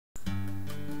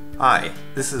Hi,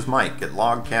 this is Mike at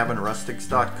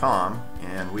logcabinrustics.com,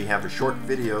 and we have a short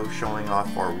video showing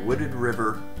off our Wooded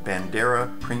River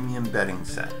Bandera premium bedding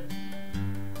set.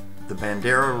 The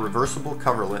Bandera reversible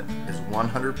coverlet is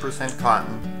 100%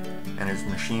 cotton and is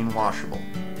machine washable.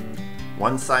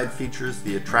 One side features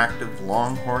the attractive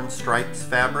Longhorn Stripes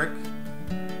fabric,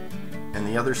 and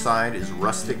the other side is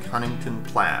rustic Huntington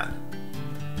plaid.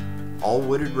 All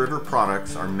Wooded River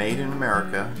products are made in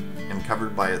America and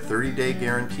covered by a 30-day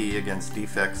guarantee against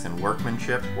defects in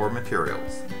workmanship or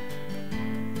materials.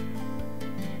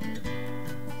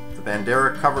 The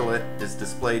Bandera coverlet is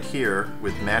displayed here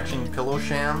with matching pillow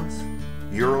shams,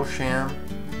 Eurosham,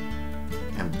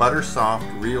 and butter soft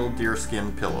real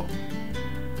deerskin pillow.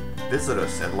 Visit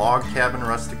us at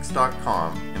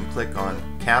logcabinrustics.com and click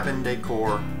on Cabin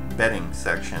Decor Bedding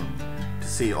section to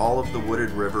see all of the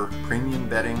Wooded River premium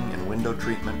bedding and window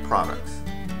treatment products.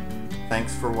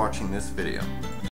 Thanks for watching this video.